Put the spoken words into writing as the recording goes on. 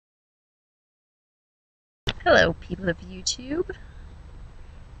Hello, people of YouTube.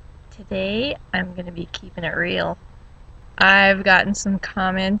 Today I'm going to be keeping it real. I've gotten some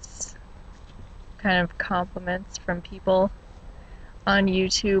comments, kind of compliments from people on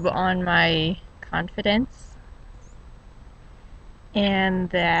YouTube on my confidence, and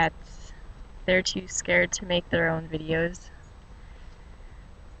that they're too scared to make their own videos.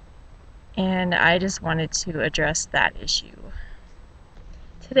 And I just wanted to address that issue.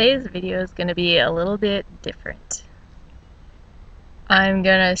 Today's video is going to be a little bit different. I'm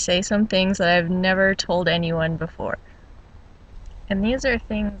gonna say some things that I've never told anyone before. And these are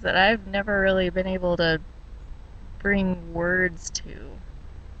things that I've never really been able to bring words to.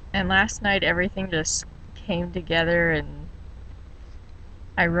 And last night everything just came together and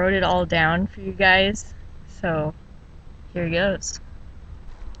I wrote it all down for you guys. So here goes.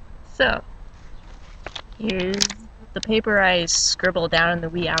 So here's the paper I scribbled down in the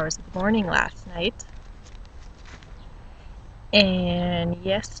wee hours of the morning last night. And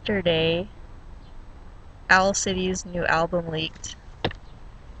yesterday, Owl City's new album leaked.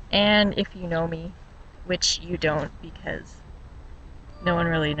 And if you know me, which you don't because no one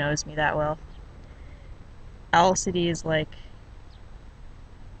really knows me that well, Owl City is like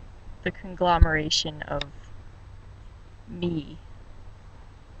the conglomeration of me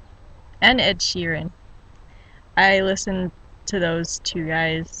and Ed Sheeran. I listen to those two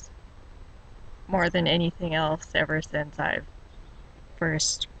guys more than anything else ever since I've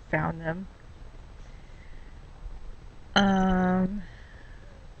first found them.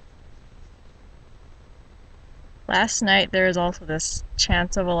 Last night there was also this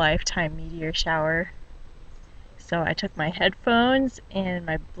chance of a lifetime meteor shower. So I took my headphones and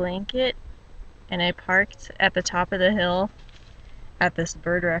my blanket and I parked at the top of the hill at this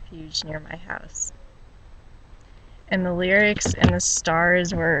bird refuge near my house. And the lyrics and the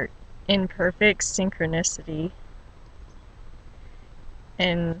stars were in perfect synchronicity.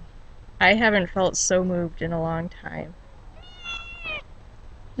 And I haven't felt so moved in a long time.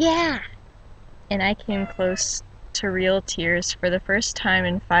 Yeah! And I came close to real tears for the first time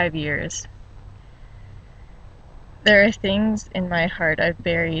in 5 years. There are things in my heart I've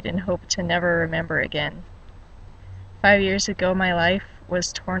buried and hope to never remember again. 5 years ago my life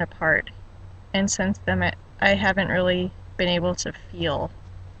was torn apart, and since then I haven't really been able to feel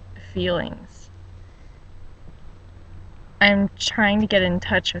feelings. I'm trying to get in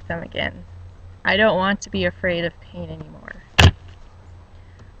touch with them again. I don't want to be afraid of pain anymore.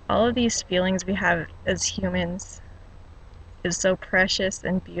 All of these feelings we have as humans is so precious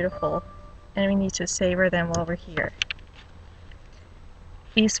and beautiful, and we need to savor them while we're here.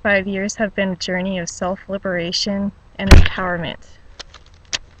 These 5 years have been a journey of self-liberation and empowerment.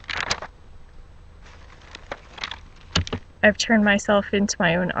 I've turned myself into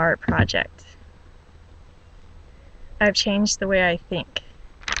my own art project. I've changed the way I think,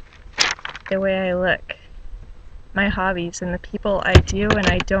 the way I look, my hobbies, and the people I do and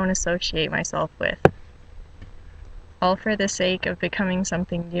I don't associate myself with. All for the sake of becoming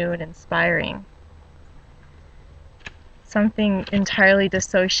something new and inspiring. Something entirely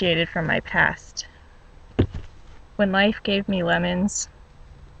dissociated from my past. When life gave me lemons,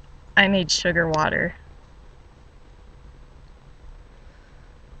 I made sugar water.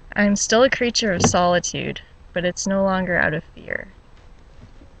 I'm still a creature of solitude, but it's no longer out of fear.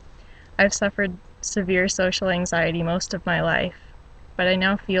 I've suffered severe social anxiety most of my life, but I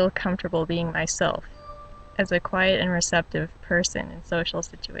now feel comfortable being myself, as a quiet and receptive person in social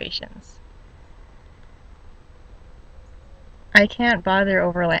situations. I can't bother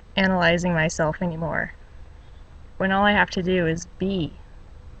overanalyzing myself anymore, when all I have to do is be.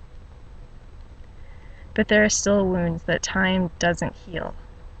 But there are still wounds that time doesn't heal.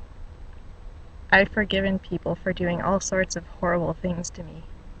 I've forgiven people for doing all sorts of horrible things to me.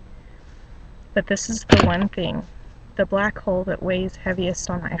 But this is the one thing, the black hole that weighs heaviest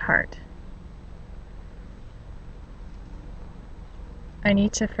on my heart. I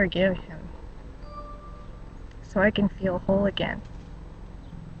need to forgive him, so I can feel whole again.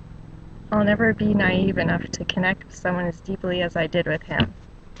 I'll never be naive enough to connect with someone as deeply as I did with him.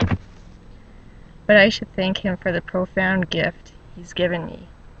 But I should thank him for the profound gift he's given me.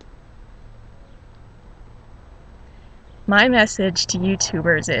 My message to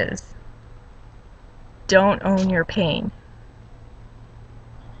YouTubers is, don't own your pain.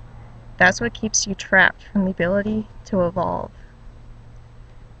 That's what keeps you trapped from the ability to evolve.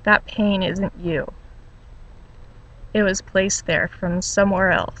 That pain isn't you. It was placed there from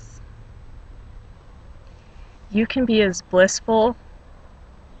somewhere else. You can be as blissful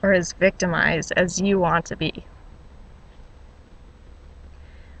or as victimized as you want to be.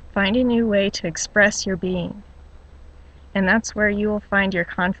 Find a new way to express your being, and that's where you will find your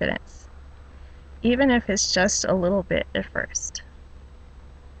confidence, even if it's just a little bit at first.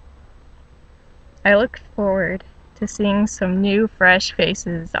 I look forward to seeing some new, fresh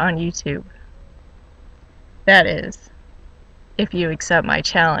faces on YouTube. That is, if you accept my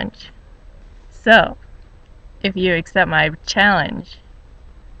challenge. So, if you accept my challenge,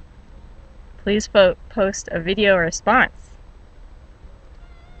 please post a video response.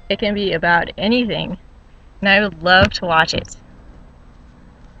 It can be about anything, and I would love to watch it.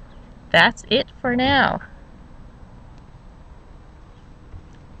 That's it for now.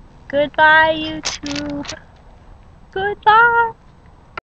 Goodbye, YouTube. Goodbye.